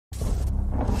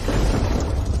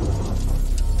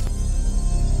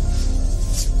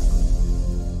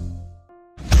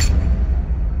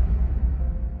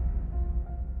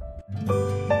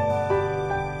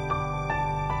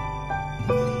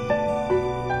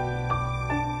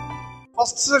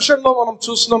First session లో మనం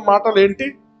చూసిన మాటలు ఏంటి?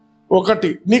 ఒకటి,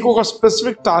 నీకు ఒక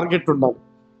స్పెసిఫిక్ టార్గెట్ ఉండాలి.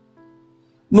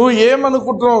 నువ్వు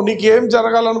ఏమనుకుంటున్నావు, నీకు ఏం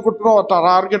జరగాలనుకుంటున్నావు, ఆ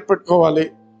టార్గెట్ పెట్టుకోవాలి.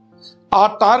 ఆ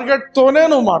టార్గెట్ తోనే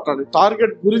నువ్వు మాట్లాడి,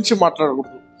 టార్గెట్ గురించి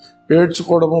మాట్లాడకూడదు.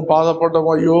 ఏడ్చుకోవడము, బాధపడము,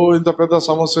 అయ్యో ఇంత పెద్ద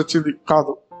సమస్య వచ్చింది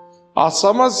కాదు. ఆ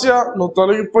సమస్య నువ్వు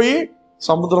తొలగిపోయి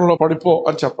సముద్రంలో పడిపో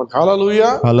అని చెప్పాలి.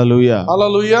 హల్లెలూయా, హల్లెలూయా,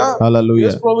 హల్లెలూయా, హల్లెలూయా.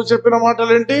 యేసు ప్రభు చెప్పిన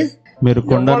మాటలు ఏంటి? మీరు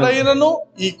ఎవడైనను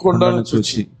ఈ కొండను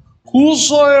చూచి,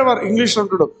 whosoever, ఇంగ్లీష్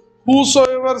అంటాడు,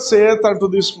 whosoever saith unto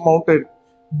this mountain,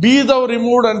 be thou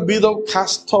removed and be thou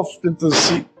cast off into the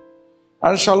sea,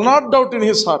 and shall not doubt in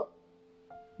his heart,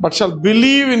 but shall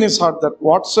believe in his heart that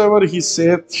whatsoever he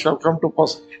saith shall come to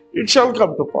pass, it shall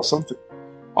come to pass. అంతే.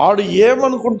 ఆడు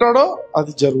ఏమనుకుంటాడో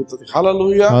అది జరుగుతుంది.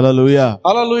 హల్లెలూయా, హల్లెలూయా,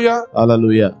 హల్లెలూయా,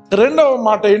 హల్లెలూయా. రెండవ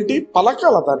మాట ఏంటి?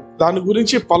 పలకాల. దాని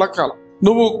గురించి పలకాల.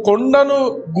 నువ్వు కొండను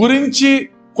గురించి,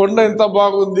 కొండ ఎంత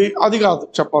బాగుంది అది కాదు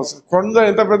చెప్పాల్సింది, కొండ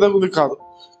ఎంత పెద్దగా ఉంది కాదు.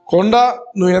 కొండ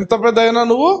నువ్వు ఎంత పెద్ద అయినా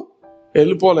నువ్వు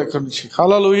వెళ్ళిపోలే ఇక్కడి నుంచి.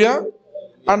 హల్లెలూయా.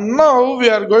 And now we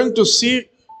are going to see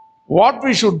what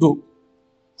we should do.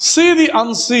 See the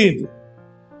unseen.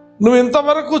 నువ్వు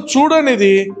ఇంతవరకు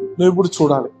చూడనిది నువ్వు ఇప్పుడు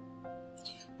చూడాలి.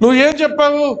 నువ్వు ఏం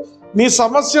చెప్పావు? నీ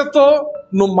సమస్యతో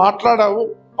నువ్వు మాట్లాడావు,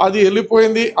 అది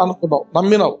వెళ్ళిపోయింది అనుకున్నావు,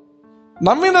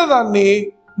 నమ్మిన దాన్ని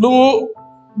నువ్వు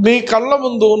నీ కళ్ళ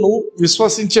ముందు నువ్వు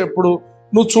విశ్వసించేప్పుడు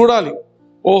నువ్వు చూడాలి.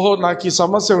 ఓహో, నాకు ఈ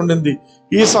సమస్య ఉండింది,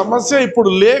 ఈ సమస్య ఇప్పుడు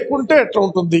లేకుంటే ఎట్లా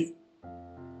ఉంటుంది?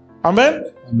 ఆమేన్.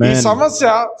 ఈ సమస్య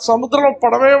సముద్రంలో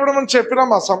పడవేయడం అని చెప్పినాం.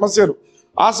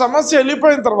 ఆ సమస్య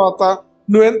వెళ్ళిపోయిన తర్వాత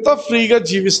నువ్వు ఎంత ఫ్రీగా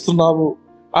జీవిస్తున్నావు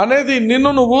అనేది నిన్ను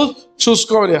నువ్వు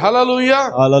చూసుకోవాలి. హల్లెలూయా,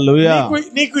 హల్లెలూయా.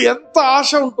 నీకు ఎంత ఆశ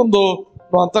ఉంటుందో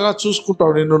నువ్వు అంతగా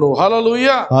చూసుకుంటావు నిన్ను నువ్వు.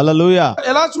 హల్లెలూయా, హల్లెలూయా.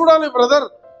 ఎలా చూడాలి బ్రదర్?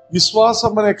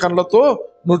 విశ్వాసం అనే కళ్ళతో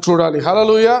నువ్వు చూడాలి.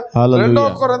 హల్లెలూయా. 2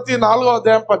 కొరింథీ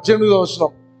 4:18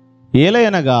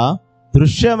 ఏలయనగా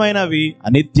దృశ్యమైనవి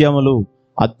అనిత్యములు,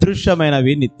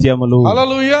 అదృశ్యమైనవి నిత్యములు.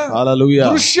 హల్లెలూయా, హల్లెలూయా.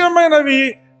 దృశ్యమైనవి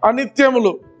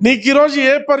అనిత్యములు. నీకు ఈరోజు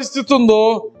ఏ పరిస్థితి ఉందో,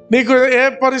 నీకు ఏ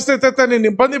పరిస్థితి అయితే నేను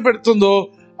ఇబ్బంది పెడుతుందో,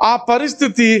 ఆ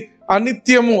పరిస్థితి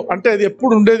అనిత్యము. అంటే అది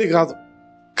ఎప్పుడు ఉండేది కాదు,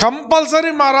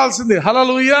 కంపల్సరీ మారాల్సింది.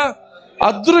 హల్లెలూయా.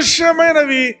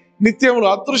 అదృశ్యమైనవి నిత్యములు.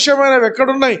 అదృశ్యమైనవి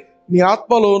ఎక్కడున్నాయి? నీ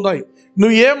ఆత్మలో ఉన్నాయి.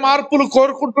 నువ్వు ఏ మార్పులు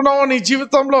కోరుకుంటున్నావో నీ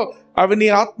జీవితంలో అవి నీ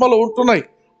ఆత్మలో ఉంటున్నాయి.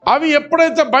 అవి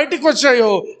ఎప్పుడైతే బయటికి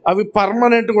వచ్చాయో అవి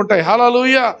పర్మనెంట్గా ఉంటాయి.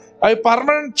 హల్లెలూయా. అవి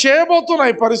పర్మనెంట్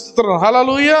చేయబోతున్నాయి పరిస్థితులను.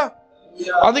 హల్లెలూయా.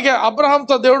 అందుకే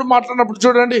అబ్రహాంతో దేవుడు మాట్లాడినప్పుడు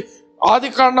చూడండి,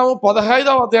 ఆదికాండము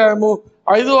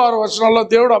 15:5-6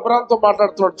 దేవుడు అబ్రహాంతో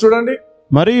మాట్లాడుతున్నాడు చూడండి.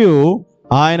 మరియు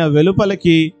ఆయన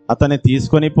వెలుపలికి అతన్ని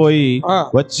తీసుకొని పోయి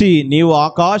వచ్చి, నీవు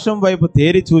ఆకాశం వైపు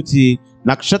తేరి చూచి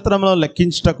నక్షత్రంలో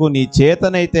లెక్కించుటకు నీ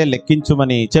చేతనైతే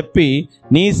లెక్కించుమని చెప్పి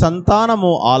నీ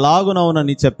సంతానము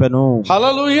అలాగునవునని చెప్పెను.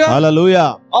 హల్లెలూయా, హల్లెలూయా.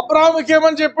 అబ్రహాముకి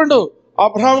ఏమని చెప్పిండు?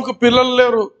 అబ్రహాముకు పిల్లలు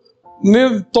లేరు,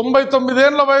 99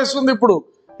 ఏళ్ల వయసు ఉంది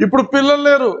ఇప్పుడు పిల్లలు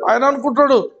లేరు. ఆయన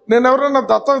అనుకుంటాడు, నేను ఎవరైనా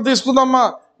దత్తత తీసుకుందామా,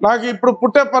 నాకు ఇప్పుడు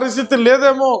పుట్టే పరిస్థితి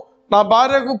లేదేమో, నా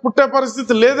భార్యకు పుట్టే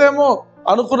పరిస్థితి లేదేమో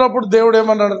అనుకున్నప్పుడు దేవుడు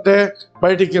ఏమన్నాడంటే,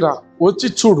 బయటికి రా, వచ్చి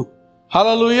చూడు.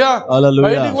 హల్లెలూయా.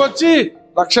 బయటికి వచ్చి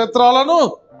నక్షత్రాలను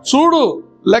చూడు,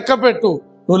 లెక్క పెట్టు.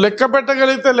 నువ్వు లెక్క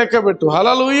పెట్టగలిగితే లెక్క పెట్టు.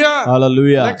 హల్లెలూయా,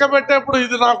 హల్లెలూయా. లెక్క పెట్టేప్పుడు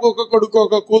ఇది నాకు ఒక కొడుకు,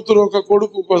 ఒక కూతురు, ఒక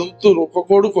కొడుకు, ఒక కూతురు, ఒక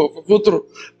కొడుకు, ఒక కూతురు,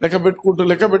 లెక్క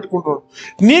పెట్టుకుంటూ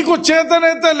నీకు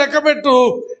చేతనైతే లెక్క పెట్టు.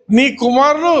 నీ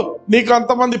కుమారులు నీకు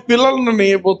అంతమంది పిల్లలను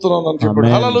నేను ఇవ్వబోతున్నాను అని చెప్పాడు.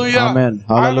 హల్లెలూయా.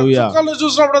 చుక్కలు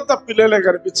చూసినప్పుడంతా పిల్లలే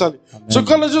కనిపించాలి,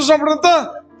 చుక్కలు చూసినప్పుడంతా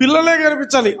పిల్లలే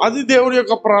కనిపించాలి. అది దేవుడి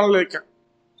యొక్క ప్రణాళిక.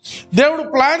 దేవుడు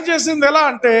ప్లాన్ చేసింది ఎలా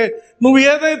అంటే, నువ్వు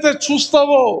ఏదైతే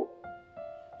చూస్తావో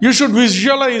యూ షుడ్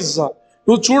విజువలైజ్.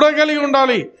 నువ్వు చూడగలిగి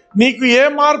ఉండాలి. నీకు ఏ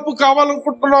మార్పు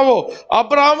కావాలనుకుంటున్నావో.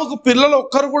 అబ్రహాముకు పిల్లలు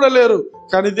ఒక్కరు కూడా లేరు,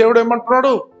 కానీ దేవుడు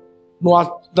ఏమంటున్నాడు? నువ్వు ఆ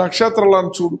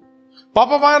నక్షత్రాలను చూడు.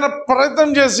 పాపం ఆయన ప్రయత్నం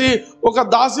చేసి ఒక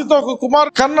దాసితో ఒక కుమారు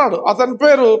కన్నాడు, అతని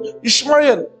పేరు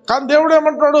ఇష్మాయేల్. కానీ దేవుడు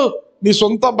ఏమంటున్నాడు? నీ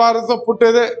సొంత భార్యతో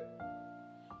పుట్టేదే.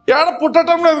 ఏడ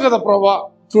పుట్టడం లేదు కదా ప్రభా,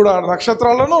 చూడ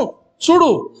నక్షత్రాలను చూడు.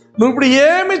 నువ్వు ఇప్పుడు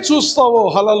ఏమి చూస్తావో.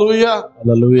 హల్లెలూయా,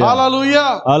 హల్లెలూయా,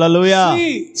 హల్లెలూయా.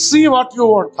 See what you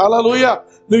want. హల్లెలూయా.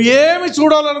 నువ్వు ఏమి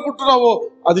చూడాలనుకుంటున్నావో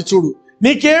అది చూడు.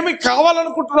 నీకేమి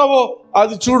కావాలనుకుంటున్నావో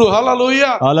అది చూడు. హల్లెలూయా,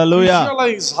 హల్లెలూయా,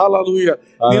 హల్లెలూయా.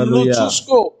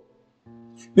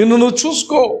 నిన్ను నువ్వు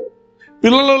చూసుకో.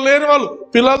 పిల్లలు లేని వాళ్ళు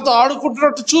పిల్లలతో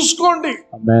ఆడుకుంటున్నట్టు చూసుకోండి.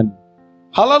 ఆమేన్.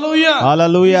 హల్లెలూయా,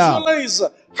 హల్లెలూయా.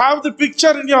 Have the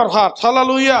picture in your heart.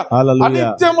 హల్లెలూయా.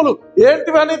 అనిత్యములు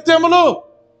ఏంటివి? అనిత్యములు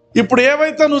ఇప్పుడు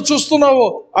ఏవైతే నువ్వు చూస్తున్నావో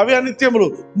అవి అనిత్యములు.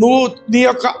 నువ్వు నీ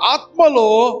యొక్క ఆత్మలో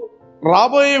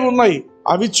రాబోయే ఉన్నాయి,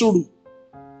 అవి చూడు.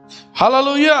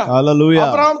 హల్లెలూయా. హల్లెలూయా.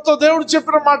 అబ్రహాముతో దేవుడు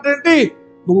చెప్పిన మాట ఏంటి?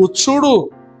 నువ్వు చూడు,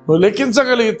 నువ్వు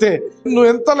లెక్కించగలిగితే నువ్వు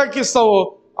ఎంత లెక్కిస్తావో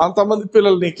అంతమంది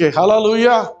పిల్లలు నీకే.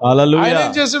 హల్లెలూయా. ఆయన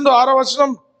ఏం చేసిండు? 6వ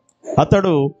వచనం,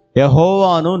 అతడు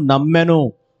యెహోవాను నమ్మెను,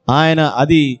 ఆయన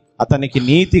అది అతనికి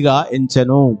నీతిగా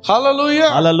ఎంచెను. హల్లెలూయా.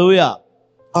 హల్లెలూయా.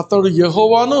 అతడు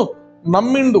యెహోవాను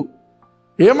నమ్మిండు.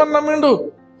 ఏమని నమ్మిండు?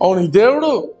 అవును, ఈ దేవుడు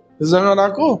నిజంగా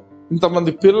నాకు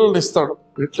ఇంతమంది పిల్లల్ని ఇస్తాడు.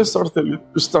 ఎట్లా ఇస్తాడో తెలియదు,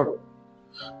 ఇస్తాడు.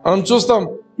 మనం చూస్తాం,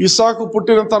 ఇస్సాకు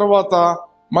పుట్టిన తర్వాత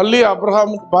మళ్ళీ అబ్రహాం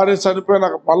భార్య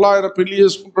చనిపోయినాక మళ్ళా ఆయన పెళ్లి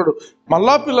చేసుకుంటాడు,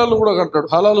 మళ్ళా పిల్లలు కూడా కంటాడు.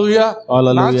 హల్లెలూయా.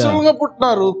 న్యాచురల్ గా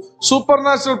పుట్టినారు, సూపర్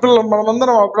న్యాచురల్ పిల్లలు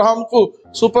మనమందరం. అబ్రహాంకు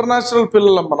సూపర్ న్యాచురల్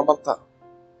పిల్లలం మనమంతా.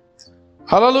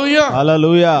 హల్లెలూయా.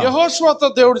 హల్లెలూయా. యెహోషువతో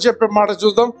దేవుడు చెప్పే మాట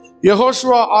చూద్దాం.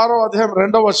 యెహోషువ 6వ అధ్యాయం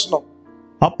 2వ వచనం.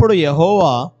 అప్పుడు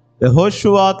యెహోవా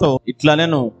యెహోషువతో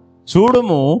ఇట్లనెను,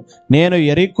 చూడుము, నేను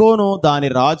యెరికోను దాని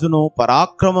రాజును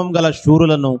పరాక్రమం గల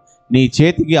శూరులను నీ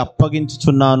చేతికి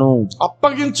అప్పగించుచున్నాను.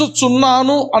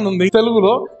 అప్పగించుచున్నాను అనుంది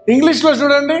తెలుగులో. ఇంగ్లీష్ లో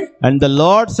చూడండి. And the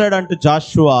lord said unto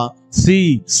Jashuva, see.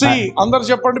 అందరు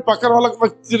చెప్పండి, పక్కన వాళ్ళకి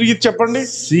తిరిగి చెప్పండి.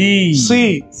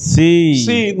 సీ.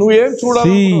 నువ్వేం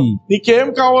చూడాలి? నీకేం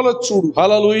కావాలో చూడు.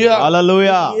 హల్లెలూయా.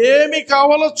 హల్లెలూయా. ఏమి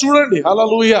కావాలో చూడండి.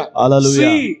 హల్లెలూయా.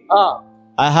 హల్లెలూయా.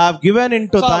 I have given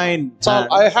into చాలు, thine చాలు.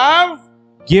 hand. I have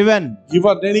given.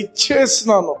 నేను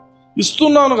ఇచ్చేసినాను,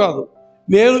 ఇస్తున్నాను కాదు,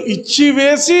 నేను ఇచ్చి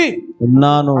వేసి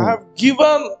ఉన్నాను. I have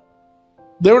given.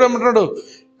 దేవుడు ఏమంటాడు?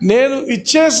 నేను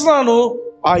ఇచ్చేసినాను,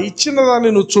 ఆ ఇచ్చిన దాన్ని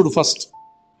నువ్వు చూడు ఫస్ట్.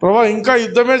 ప్రభా, ఇంకా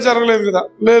యుద్ధమే జరగలేదు కదా?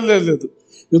 లేదు,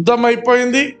 యుద్ధం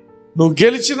అయిపోయింది, నువ్వు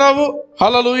గెలిచినావు.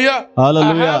 హల్లెలూయా.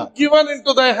 హల్లెలూయా. I have given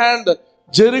into thy hand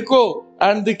Jericho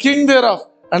and the king thereof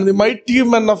and the mighty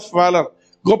men of valor.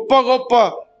 గొప్ప గొప్ప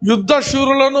యుద్ధ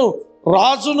శూరులను,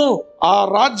 రాజును, ఆ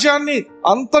రాజ్యాన్ని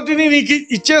అంతటిని నీకు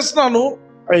ఇచ్చేసినాను,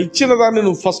 ఆ ఇచ్చిన దాన్ని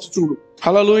నువ్వు ఫస్ట్ చూడు.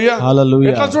 హల్లెలూయా.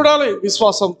 హల్లెలూయా. ఎట్లా చూడాలి?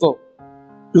 విశ్వాసంతో.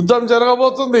 యుద్ధం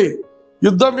జరగబోతుంది,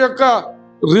 యుద్ధం యొక్క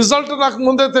రిజల్ట్ నాకు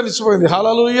ముందే తెలిసిపోయింది.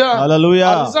 హల్లెలూయా.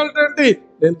 హల్లెలూయా. రిజల్ట్ ఏంటి?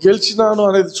 నేను గెలిచినాను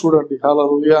అనేది చూడండి.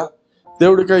 హల్లెలూయా.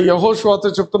 దేవుడికి యెహోషువతో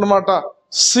చెప్తున్నమాట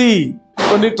సీ.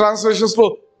 కొన్ని ట్రాన్స్లేషన్స్ లో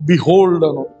బిహోల్డ్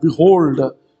అను. బిహోల్డ్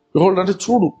అంటే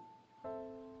చూడు.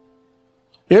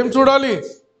 ఏం చూడాలి?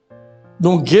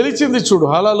 నువ్వు గెలిచింది చూడు.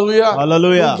 హల్లెలూయా.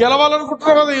 హల్లెలూయా.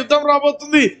 గెలవాలనుకుంటున్నావు కదా, యుద్ధం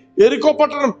రాబోతుంది. ఎరికో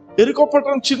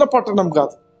పట్టణం చిన్న పట్టణం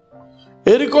కాదు.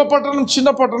 ఎరికో పట్టణం చిన్న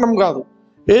పట్టణం కాదు.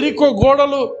 ఎరికో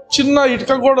గోడలు చిన్న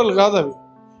ఇటుక గోడలు కాదు అవి.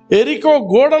 ఎరికో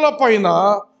గోడల పైన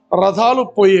రథాలు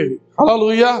పోయేవి.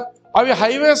 హల్లెలూయా. అవి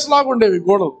హైవేస్ లాగా ఉండేవి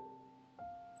గోడలు.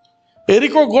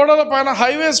 ఎరికో గోడల పైన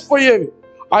హైవేస్ పోయేవి.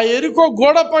 ఆ ఎరికో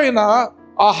గోడ పైన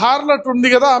ఆ హార్లట్ ఉంది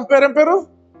కదా, ఆమె పేరు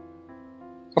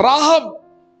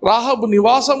రాహబ్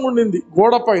నివాసం ఉండింది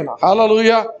గోడ పైన.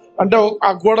 హల్లెలూయా. అంటే ఆ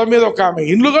గోడ మీద ఒక ఆమె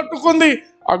ఇండ్లు కట్టుకుంది,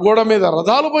 ఆ గోడ మీద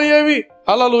రథాలు పోయేవి.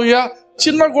 హల్లెలూయా.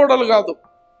 చిన్న గోడలు కాదు.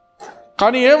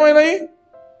 కానీ ఏమైనాయి?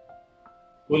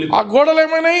 ఆ గోడలు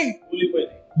ఏమైనాయి?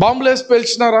 బాంబులు వేసి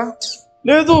పేల్చినారా?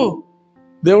 లేదు.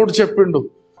 దేవుడు చెప్పిండు,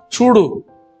 చూడు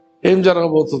ఏం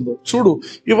జరగబోతుందో చూడు.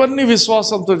 ఇవన్నీ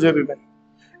విశ్వాసంతో జరిగినాయి.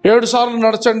 7 సార్లు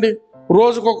నడచండి,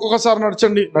 రోజుకు ఒక్కొక్కసారి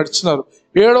నడచండి. నడిచినారు.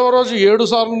 7వ రోజు 7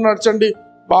 సార్లు నడచండి.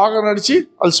 బాగా నడిచి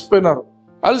అలసిపోయినారు.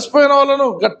 అలసిపోయిన వాళ్ళను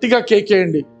గట్టిగా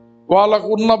కేకేయండి. వాళ్ళకు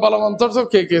ఉన్న బలం అంతటితో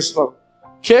కేకేస్తున్నారు.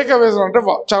 కేక వేసిన అంటే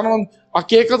చాలా మంది ఆ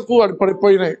కేకకు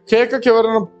పడిపోయినాయి. కేకకి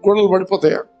ఎవరైనా గోడలు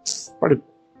పడిపోతాయా?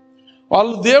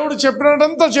 వాళ్ళు దేవుడు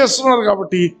చెప్పినట్టంతా చేస్తున్నారు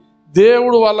కాబట్టి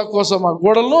దేవుడు వాళ్ళ కోసం ఆ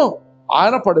గోడలను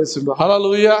ఆయన పడేసిండు.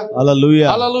 హల్లెలూయా. హల్లెలూయా.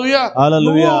 హల్లెలూయా.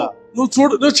 హల్లెలూయా.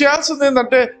 నువ్వు చేయాల్సింది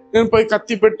ఏంటంటే, నేను పోయి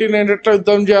కత్తి పెట్టి నేను ఎట్లా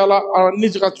యుద్ధం చేయాలా అవన్నీ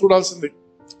చూడాల్సింది.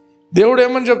 దేవుడు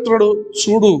ఏమని చెప్తున్నాడు?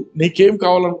 చూడు, నీకేం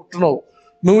కావాలనుకుంటున్నావు.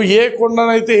 నువ్వు ఏ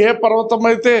కొండనైతే, ఏ పర్వతం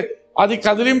అయితే అది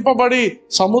కదిలింపబడి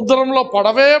సముద్రంలో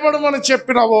పడవేయబడమని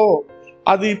చెప్పినావో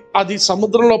అది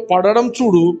సముద్రంలో పడడం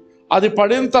చూడు. అది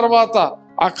పడిన తర్వాత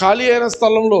ఆ ఖాళీ అయిన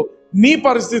స్థలంలో నీ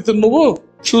పరిస్థితిని నువ్వు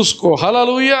చూసుకో.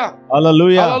 హల్లెలూయా.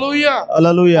 హల్లెలూయా. హల్లెలూయా.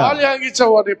 హల్లెలూయా. పాల్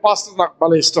యాంగిచావు అనే పాస్టర్ నాకు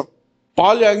భలే ఇష్టం.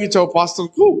 పాల్ యాంగిచావు పాస్టర్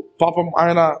కు పాపం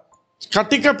ఆయన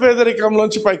కటిక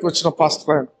పేదరికంలోంచి పైకి వచ్చిన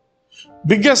పాస్టర్. ఆయన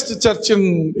biggest church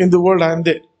in the world.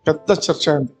 ఆయనదే పెద్ద చర్చ్.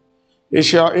 ఆయనది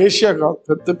ఏషియా కాదు,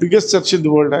 పెద్ద biggest church in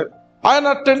the world. ఆయన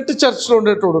టెంట్ చర్చ్ లో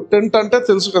ఉండేటోడు. టెంట్ అంటే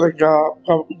తెలుసు కదా, ఇంకా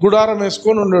గుడారం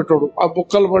వేసుకొని ఉండేటోడు. ఆ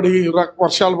బుక్కలు పడి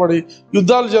వర్షాలు పడి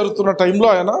యుద్ధాలు జరుగుతున్న టైంలో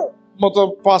ఆయన మొత్తం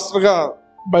పాస్టర్ గా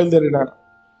బయలుదేరిన ఆయన.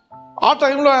 ఆ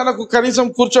టైంలో ఆయనకు కనీసం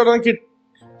కూర్చోడానికి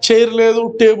చైర్ లేదు,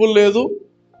 టేబుల్ లేదు,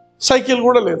 సైకిల్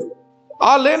కూడా లేదు.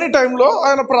 ఆ లేని టైంలో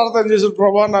ఆయన ప్రార్థన చేశాడు,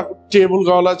 ప్రభా నాకు టేబుల్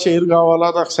కావాలా, చైర్ కావాలా,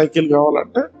 నాకు సైకిల్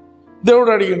కావాలంటే దేవుడు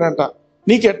అడిగినంట,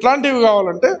 నీకు ఎట్లాంటివి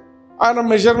కావాలంటే ఆయన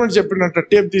మెజర్మెంట్ చెప్పిండంట.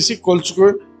 టేప్ తీసి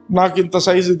కొలుచుకొని నాకు ఇంత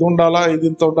సైజు ఇది ఉండాలా, ఇది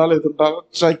ఇంత ఉండాలి, ఇది ఉండాలా,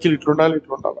 సైకిల్ ఇట్లా ఉండాలి,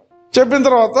 ఇట్లా ఉండాలా చెప్పిన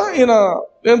తర్వాత ఈయన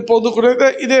నేను పొద్దుకునేదే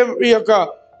ఇదే ఈ యొక్క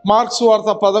మార్క్స్ వార్త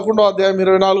 11వ అధ్యాయం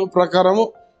 24 ప్రకారము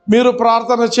మీరు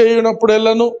ప్రార్థన చేయనప్పుడు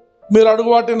ఎల్లను, మీరు అడుగు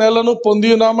వాటిని ఎల్లను పొంది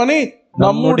ఉన్నామని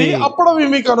నమ్ముడి, అప్పుడు అవి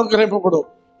మీకు అనుగ్రహింపబడు.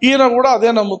 ఈయన కూడా అదే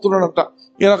నమ్ముతున్నాడట.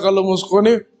 ఈయన కళ్ళు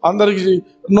మూసుకొని అందరికి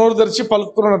నోరు తెరిచి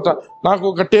పలుకుతున్నాడట, నాకు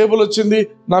ఒక టేబుల్ వచ్చింది,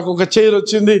 నాకు ఒక చైర్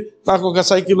వచ్చింది, నాకు ఒక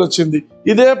సైకిల్ వచ్చింది,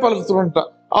 ఇదే పలుకుతున్నాడట.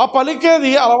 ఆ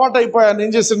పలికేది అలవాటు అయిపోయాను.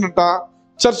 ఏం చేసిండట,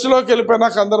 చర్చిలోకి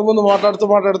వెళ్ళిపోయినాక అందరి ముందు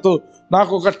మాట్లాడుతూ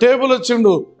నాకు ఒక టేబుల్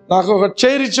వచ్చిండు, నాకు ఒక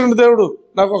చైర్ ఇచ్చిండు దేవుడు,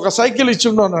 నాకు ఒక సైకిల్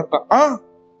ఇచ్చిండు అన్నట్ట.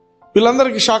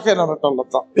 వీళ్ళందరికీ షాక్ అయినారట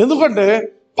వాళ్ళంతా. ఎందుకంటే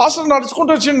పాస్టర్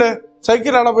నడుచుకుంటూ వచ్చిండే,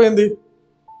 సైకిల్ ఆడపోయింది.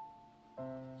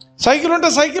 సైకిల్ ఉంటే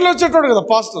సైకిల్ వచ్చేటోడు కదా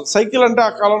పాస్టర్. సైకిల్ అంటే ఆ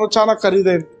కాలంలో చాలా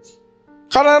ఖరీదైంది,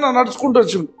 కానీ ఆయన నడుచుకుంటూ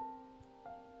వచ్చిండు.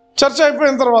 చర్చ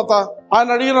అయిపోయిన తర్వాత ఆయన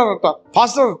అడిగినారట,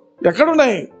 పాస్టర్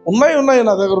ఎక్కడున్నాయి? ఉన్నాయి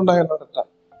నా దగ్గర ఉన్నాయి అన్నాడట.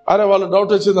 అరే వాళ్ళు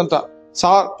డౌట్ వచ్చిందంట,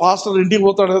 సార్ పాస్టర్ ఇంటికి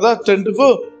పోతాడు కదా టెంట్కు,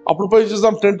 అప్పుడు పోయి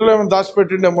చూద్దాం టెంట్లో ఏమైనా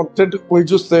దాచిపెట్టిండేమో. టెంట్కి పోయి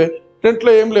చూస్తే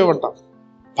టెంట్లో ఏం లేవంట.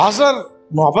 పాస్టర్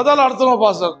నువ్వు అబద్ధాలు ఆడుతున్నావు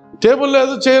పాస్టర్, టేబుల్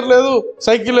లేదు, చైర్ లేదు,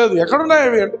 సైకిల్ లేదు, ఎక్కడున్నాయి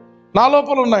అవి అంటే నా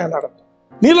లోపల ఉన్నాయి అన్నాడట.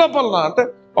 నీ లోపలనా అంటే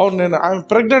అవును, నేను I'm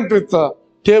pregnant with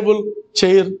table,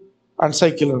 chair and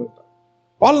cycle అన్నట.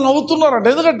 వాళ్ళు నవ్వుతున్నారంట,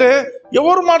 ఎందుకంటే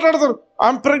ఎవరు మాట్లాడతారు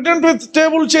I'm pregnant with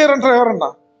table, chair అంటారు ఎవరన్నా.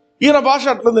 ఈయన భాష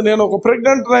అట్లుంది, నేను ఒక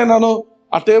ప్రెగ్నెంట్ అయినాను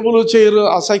ఆ టేబుల్, చైర్,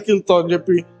 ఆ సైకిల్తో అని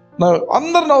చెప్పి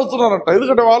అందరు నవ్వుతున్నారంట.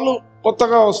 ఎందుకంటే వాళ్ళు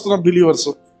కొత్తగా వస్తున్న బిలీవర్స్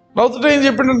నవ్వుతుంటే ఏం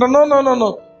చెప్పిండంట, no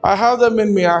I have them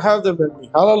in me,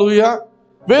 hallelujah.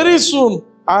 Very soon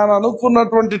ఆయన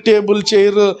అనుకున్నటువంటి టేబుల్,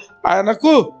 చైర్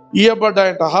ఆయనకు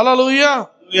ఇవ్వబడ్డాయంట. హల్లెలూయా,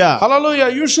 హల్లెలూయా.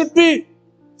 You should be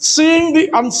seeing the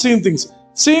unseen things.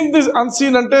 Seeing the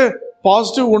unseen అంటే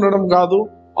పాజిటివ్ ఉండడం కాదు,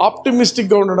 ఆప్టిమిస్టిక్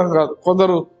గా ఉండడం కాదు.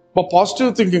 కొందరు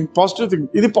పాజిటివ్ థింకింగ్,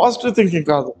 ఇది పాజిటివ్ థింకింగ్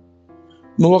కాదు.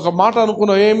 నువ్వు ఒక మాట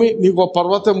అనుకున్నావు, ఏమి, నీకు ఒక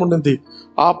పర్వతం ఉండింది,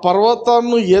 ఆ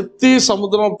పర్వతాన్ని ఎత్తి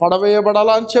సముద్రం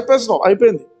పడవేయబడాలా అని చెప్పేసినావు,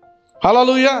 అయిపోయింది.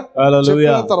 హల్లెలూయా.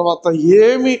 చెప్పిన తర్వాత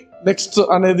ఏమి నెక్స్ట్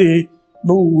అనేది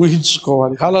నువ్వు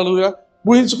ఊహించుకోవాలి. హల్లెలూయా.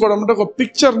 ఊహించుకోవడం అంటే ఒక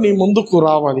పిక్చర్ నీ ముందుకు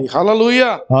రావాలి. హల్లెలూయా,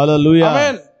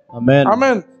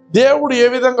 ఆమేన్. దేవుడు ఏ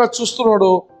విధంగా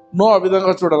చూస్తున్నాడో నువ్వు ఆ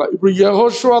విధంగా చూడాలి. ఇప్పుడు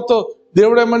యెహోషువతో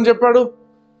దేవుడు ఏమని చెప్పాడు,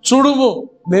 చూడుము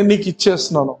నేను నీకు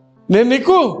ఇచ్చేస్తున్నాను, నేను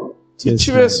నీకు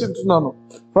ఇచ్చివేస్తుంటున్నాను.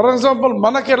 ఫర్ ఎగ్జాంపుల్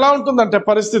మనకి ఎలా ఉంటుందంటే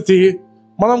పరిస్థితి,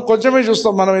 మనం కొంచెమే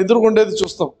చూస్తాం, మనం ఎదురుగుండేది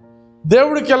చూస్తాం.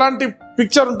 దేవుడికి ఎలాంటి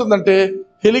పిక్చర్ ఉంటుందంటే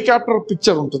హెలికాప్టర్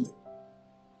పిక్చర్ ఉంటుంది.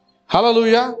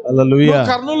 హల్లెలూయా.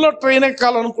 కర్నూలులో ట్రైన్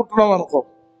ఎక్కాలనుకుంటున్నావు అనుకో,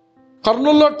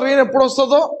 కర్నూలులో ట్రైన్ ఎప్పుడు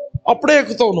వస్తుందో అప్పుడే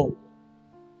ఎక్కుతావు నువ్వు.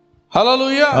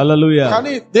 హల్లెలూయా.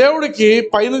 కానీ దేవుడికి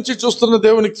పైనుంచి చూస్తున్న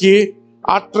దేవునికి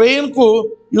ఆ ట్రైన్ కు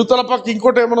యువతల పక్క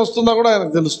ఇంకోటి ఏమైనా వస్తుందో కూడా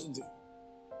ఆయనకు తెలుస్తుంది.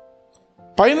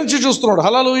 పైనుంచి చూస్తున్నాడు.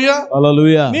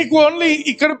 హల్లెలూయా. నీకు ఓన్లీ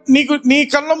ఇక్కడ నీకు నీ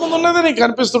కళ్ళ ముందు ఉన్నదే నీకు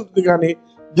కనిపిస్తుంటుంది, కానీ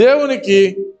దేవునికి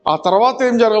ఆ తర్వాత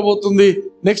ఏం జరగబోతుంది,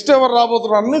 నెక్స్ట్ ఎవరు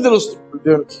రాబోతున్నారు అన్ని తెలుస్తుంది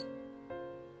దేవునికి.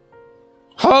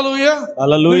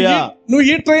 హల్లెలూయా. నువ్వు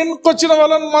ఈ ట్రైన్ కి వచ్చిన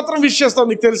వాళ్ళని మాత్రం విష్ చేస్తావు,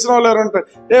 నీకు తెలిసిన వాళ్ళు ఎవరంటే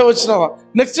వచ్చినావా,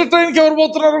 నెక్స్ట్ ట్రైన్ కి ఎవరు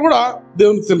పోతున్నారో కూడా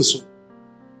దేవునికి తెలుసు.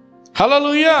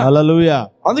 హల్లెలూయా.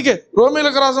 అందుకే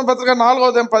రోమీయులకు రాసిన పత్రిక 4వ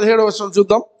అధ్యాయం 17వ వచనం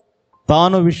చూద్దాం.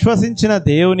 తాను విశ్వసించిన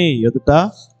దేవుని ఎదుట,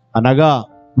 అనగా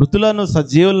మృతులను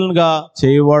సజీవులుగా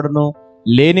చేయువాడును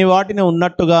లేని వాటిని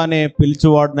ఉన్నట్టుగానే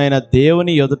పిలిచువాడునైన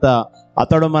దేవుని ఎదుట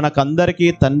అతడు మనకందరికీ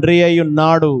తండ్రి అయి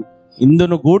ఉన్నాడు.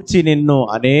 ఇందును గూర్చి నిన్ను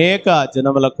అనేక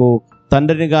జనములకు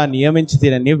తండ్రినిగా నియమించి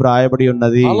తినని వ్రాయబడి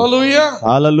ఉన్నది.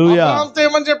 హల్లెలూయా.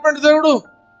 ఏమని చెప్పండి దేవుడు,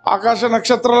 ఆకాశ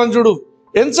నక్షత్రాలను చూడు,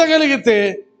 ఎంచగలిగితే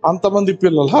అంతమంది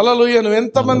పిల్లలు. హల్లెలూయా. నువ్వు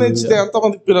ఎంతమంది ఎంచితే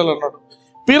అంతమంది పిల్లలు అన్నాడు.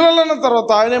 పిల్లలు అన్న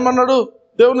తర్వాత ఆయన ఏమన్నాడు,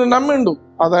 దేవుని నమ్మిండు,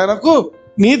 అది ఆయనకు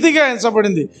నీతిగా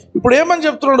ఎంచబడింది. ఇప్పుడు ఏమని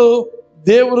చెప్తున్నాడు,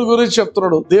 దేవుని గురించి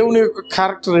చెప్తున్నాడు. దేవుని యొక్క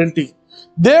క్యారెక్టర్ ఏంటి,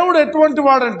 దేవుడు ఎటువంటి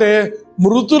వాడంటే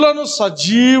మృతులను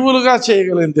సజీవులుగా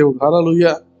చేయగలిగిన దేవుడు.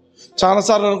 హల్లెలూయా.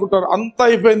 చాలాసార్లు అనుకుంటారు, అంత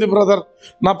అయిపోయింది బ్రదర్,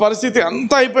 నా పరిస్థితి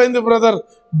అంత అయిపోయింది బ్రదర్,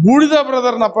 బూడిద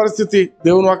బ్రదర్ నా పరిస్థితి.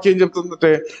 దేవుని వాక్యం ఏం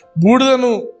చెప్తుందంటే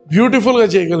బూడిదను బ్యూటిఫుల్ గా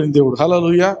చేయగలిగిన దేవుడు.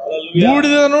 హల్లెలూయా.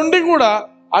 బూడిద నుండి కూడా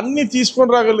అన్ని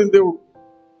తీసుకొని రాగలిగిన దేవుడు.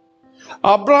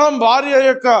 అబ్రహాం భార్య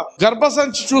యొక్క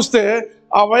గర్భసంచి చూస్తే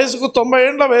ఆ వయసుకు 90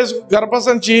 ఏళ్ల వయసుకు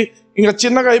గర్భసంచి ఇంకా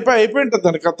చిన్నగా అయిపోయి ఉంటుంది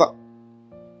దాని కథ.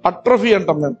 అట్రోఫీ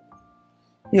అంటాం మేము,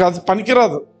 ఇంకా అది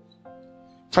పనికిరాదు.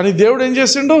 కానీ దేవుడు ఏం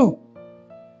చేసిండు,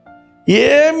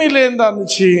 ఏమీ లేని దాని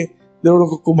నుంచి దేవుడు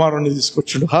ఒక కుమారుణ్ణి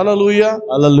తీసుకొచ్చిండు.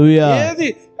 హల్లెలూయా. ఏది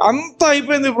అంత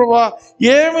అయిపోయింది ప్రభా,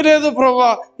 ఏమి లేదు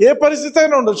ప్రభా. ఏ పరిస్థితి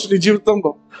అయినా ఉండొచ్చు నీ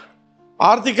జీవితంలో,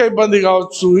 ఆర్థిక ఇబ్బంది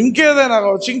కావచ్చు, ఇంకేదైనా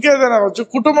కావచ్చు,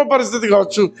 కుటుంబ పరిస్థితి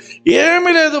కావచ్చు,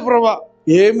 ఏమీ లేదు ప్రభా,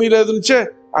 ఏమీ లేదు నుంచే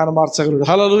ఆయన మార్చగలడు.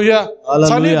 హల్లెలూయా.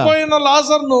 చనిపోయిన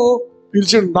లాజర్ను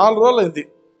పిలిచిండు. 4 రోజులు అయింది.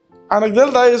 ఆయనకు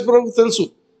తెలుసా? యేసుప్రభుకు తెలుసు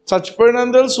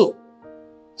చచ్చిపోయినని తెలుసు.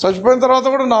 చచ్చిపోయిన తర్వాత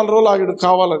కూడా 4 రోజులు ఆగాడు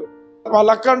కావాలని. వాళ్ళ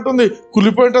అక్క అంటుంది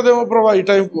కులిపోయింటదేమో ప్రభా, ఈ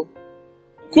టైంకు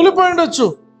కులిపోయిండొచ్చు.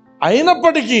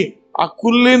 అయినప్పటికీ ఆ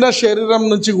కుళ్ళిన శరీరం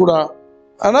నుంచి కూడా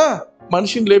ఆయన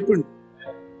మనిషిని లేపిండు.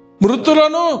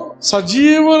 మృతులను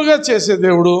సజీవులుగా చేసే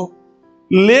దేవుడు,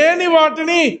 లేని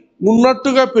వాటిని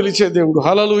ఉన్నట్టుగా పిలిచే దేవుడు.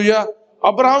 హల్లెలూయా.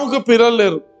 అబ్రాహాముకు పిల్లలు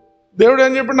లేరు. దేవుడు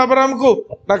ఏం చెప్పిండు అబ్రాహాముకు?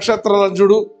 నక్షత్రాలను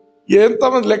చూడు,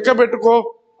 ఎంతమంది లెక్క పెట్టుకో,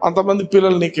 అంతమంది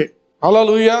పిల్లలు నీకే.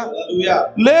 హల్లెలూయా.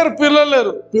 లేరు, పిల్లలు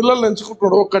లేరు. పిల్లల్ని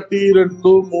ఎంచుకుంటున్నాడు. 1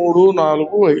 2 3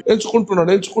 4 5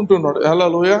 ఎంచుకుంటున్నాడు.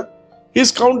 హల్లెలూయా.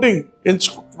 Is counting,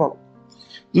 ఎంచుకుంటున్నాడు.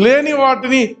 లేని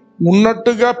వాటిని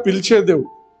ఉన్నట్టుగా పిలిచే దేవుడు.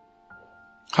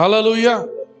 హల్లెలూయా.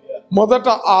 మొదట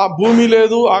ఆ భూమి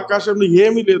లేదు, ఆకాశంలో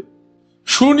ఏమీ లేదు,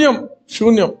 శూన్యం.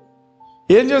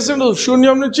 ఏం చేసిండు?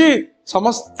 శూన్యం నుంచి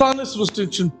సమస్తాన్ని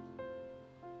సృష్టించిండు.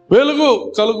 వెలుగు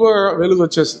కలుగు, వెలుగు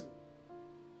వచ్చేసింది.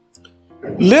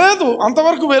 లేదు,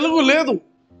 అంతవరకు వెలుగు లేదు.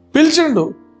 పిలిచిండు.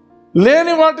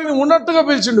 లేని వాటిని ఉన్నట్టుగా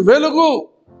పిలిచిండు. వెలుగు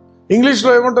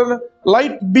ఇంగ్లీష్లో ఏమంటారు?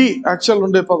 Light B. యాక్చువల్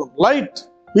ఉండే పదం లైట్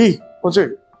బి,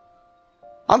 వచ్చేది.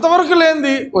 అంతవరకు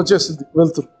లేనిది వచ్చేసింది,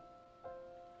 వెళ్తురు.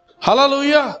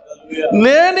 హల్లెలూయా.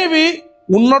 లేనివి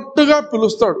ఉన్నట్టుగా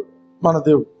పిలుస్తాడు మన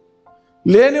దేవుడు.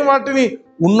 లేని వాటిని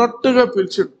ఉన్నట్టుగా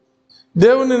పిలిచాడు.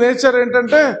 దేవుని నేచర్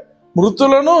ఏంటంటే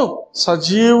మృతులను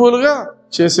సజీవులుగా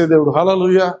చేసే దేవుడు.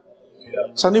 హల్లెలూయా.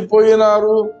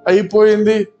 చనిపోయినారు,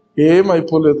 అయిపోయింది, ఏం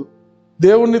అయిపోలేదు.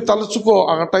 దేవుణ్ణి తలుచుకో,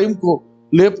 ఆ టైంకు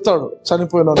లేపుతాడు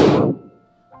చనిపోయినారు.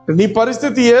 నీ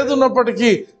పరిస్థితి ఏది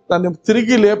ఉన్నప్పటికీ దాన్ని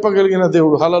తిరిగి లేపగలిగిన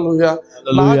దేవుడు. హల్లెలూయా.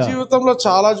 నా జీవితంలో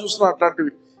చాలా చూసిన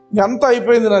అట్లాంటివి. ఎంత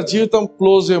అయిపోయింది, నా జీవితం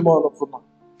క్లోజ్ ఏమో అనుకున్నా.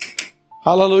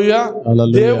 హల్లెలూయా.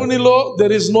 దేవునిలో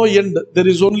there is no end, there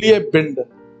is only A bend.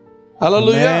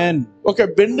 హల్లెలూయా. ఒక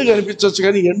బెండ్ కనిపించవచ్చు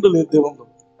కానీ ఎండ్ లేదు దేవుడు.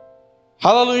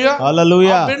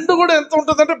 హల్లెలూయా. బెండ్ కూడా ఎంత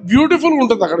ఉంటుంది అంటే బ్యూటిఫుల్ గా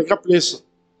ఉంటుంది అక్కడ. ఇంకా ప్లేస్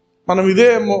మనం ఇదే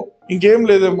ఏమో, ఇంకేం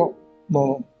లేదేమో. No,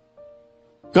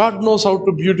 God knows how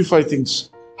to beautify things.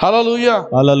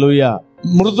 హల్లెలూయా.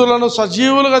 మృదులను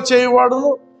సజీవులుగా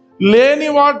చేయవాడును, లేని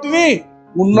వాటిని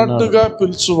ఉన్నట్టుగా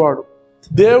పిలుచువాడు.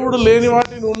 దేవుడు లేని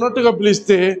వాటిని ఉన్నట్టుగా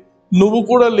పిలిస్తే నువ్వు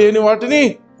కూడా లేని వాటిని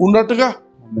ఉన్నట్టుగా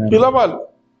పిలవాలి.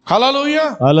 హల్లెలూయా.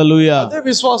 అదే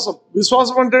విశ్వాసం.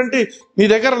 విశ్వాసం అంటే ఏంటి? నీ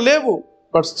దగ్గర లేవు,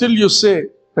 but still you say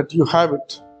that you have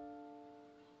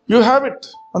it.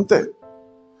 అంతే.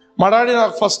 మా డాడీ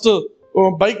నాకు ఫస్ట్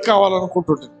బైక్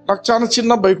కావాలనుకుంటుంటే, నాకు చాలా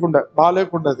చిన్న బైక్ ఉండే,